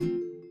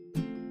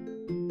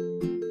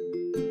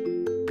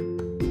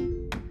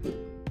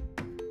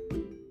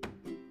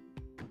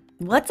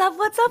What's up?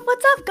 What's up?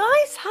 What's up,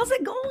 guys? How's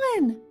it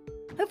going?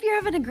 Hope you're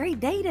having a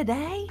great day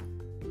today.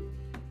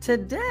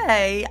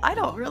 Today, I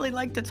don't really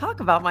like to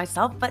talk about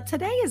myself, but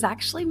today is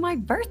actually my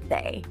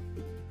birthday.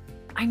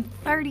 I'm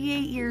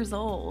 38 years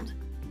old.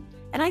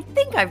 And I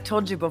think I've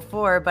told you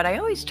before, but I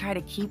always try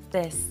to keep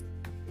this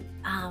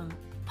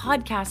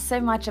podcast so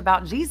much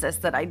about Jesus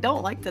that I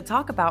don't like to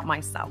talk about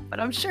myself. But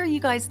I'm sure you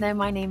guys know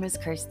my name is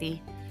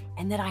Kirsty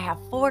and that I have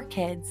 4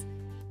 kids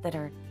that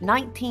are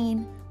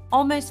 19,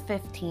 almost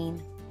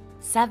 15,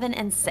 7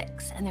 and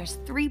 6. And there's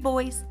 3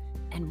 boys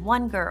and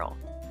 1 girl.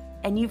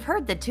 And you've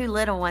heard the 2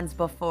 little ones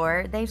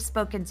before. They've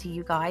spoken to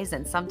you guys,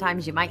 and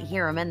sometimes you might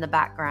hear them in the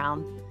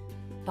background.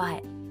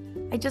 But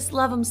I just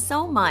love them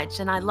so much,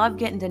 and I love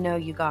getting to know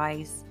you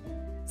guys.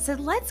 So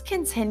let's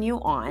continue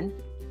on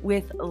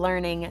with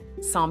learning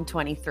Psalm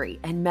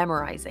 23 and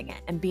memorizing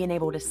it and being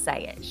able to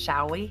say it,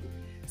 shall we?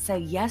 So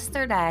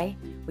yesterday,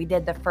 we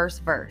did the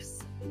first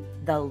verse.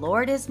 The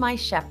Lord is my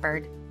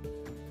shepherd,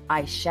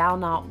 I shall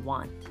not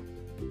want.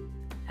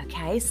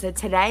 Okay, so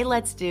today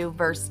let's do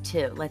verse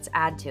 2. Let's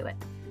add to it.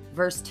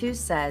 Verse 2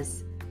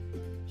 says,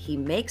 He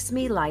makes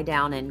me lie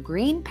down in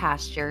green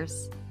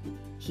pastures.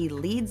 He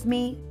leads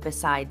me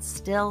beside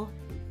still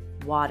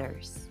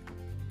waters.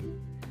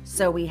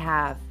 So we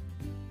have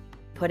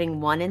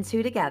putting 1 and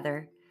 2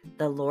 together.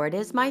 The Lord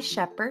is my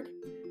shepherd,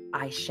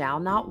 I shall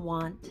not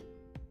want.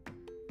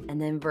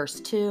 And then verse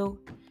 2,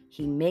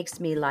 He makes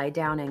me lie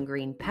down in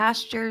green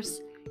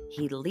pastures.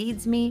 He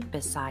leads me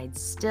beside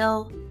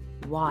still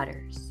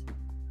waters.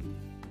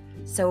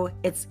 So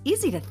it's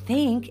easy to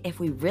think if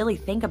we really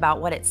think about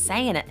what it's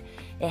saying.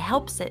 It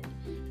helps it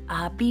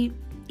be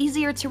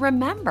easier to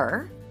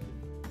remember.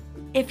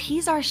 If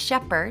He's our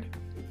shepherd,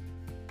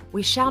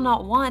 we shall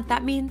not want.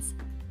 That means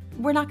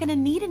we're not going to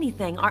need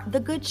anything. The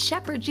good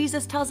shepherd,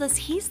 Jesus tells us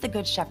He's the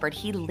good shepherd.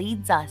 He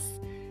leads us.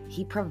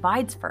 He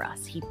provides for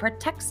us. He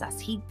protects us.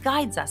 He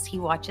guides us. He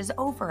watches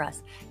over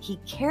us. He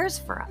cares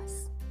for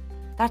us.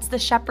 That's the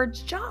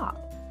shepherd's job.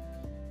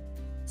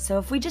 So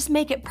if we just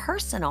make it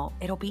personal,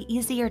 it'll be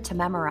easier to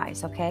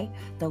memorize, okay?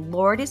 The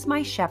Lord is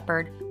my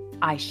shepherd,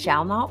 I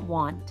shall not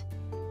want.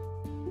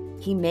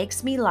 He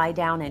makes me lie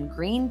down in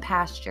green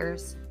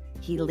pastures.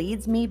 He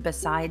leads me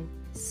beside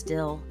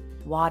still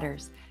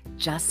waters,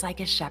 just like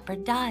a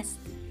shepherd does.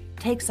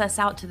 Takes us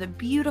out to the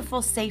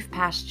beautiful, safe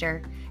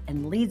pasture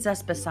and leads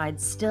us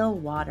beside still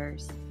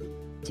waters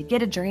to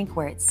get a drink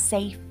where it's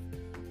safe.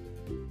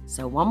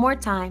 So one more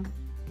time,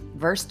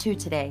 verse 2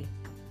 today.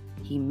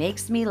 He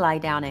makes me lie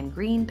down in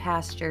green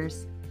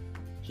pastures.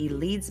 He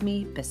leads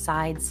me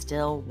beside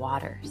still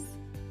waters.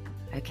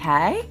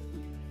 Okay?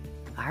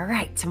 All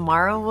right,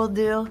 tomorrow we'll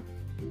do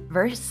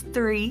verse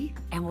 3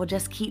 and we'll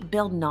just keep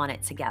building on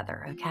it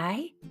together,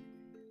 okay?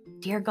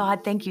 Dear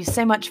God, thank you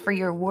so much for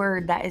your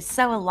word that is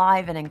so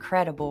alive and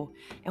incredible,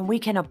 and we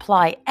can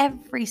apply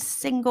every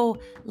single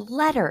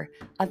letter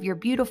of your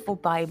beautiful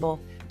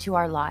Bible to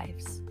our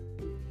lives.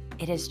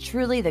 It is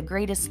truly the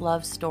greatest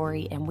love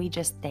story, and we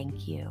just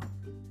thank you.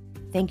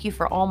 Thank you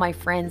for all my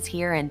friends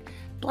here, and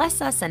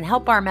bless us and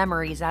help our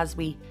memories as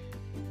we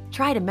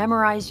try to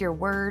memorize your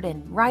word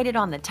and write it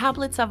on the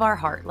tablets of our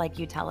heart like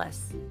you tell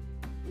us.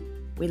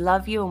 We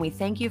love you, and we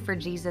thank you for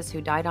Jesus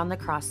who died on the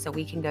cross so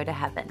we can go to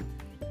heaven.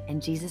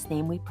 In Jesus'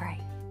 name we pray.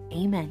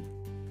 Amen.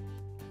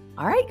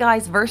 All right,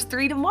 guys, verse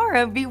 3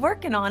 tomorrow. Be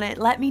working on it.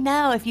 Let me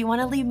know if you want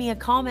to leave me a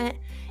comment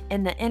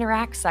in the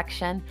interact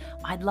section.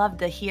 I'd love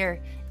to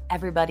hear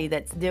everybody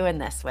that's doing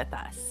this with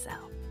us.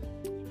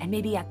 And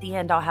maybe at the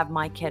end, I'll have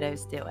my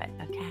kiddos do it,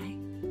 okay?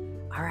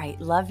 All right,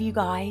 love you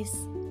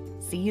guys.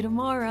 See you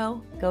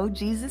tomorrow. Go,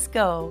 Jesus,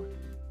 go.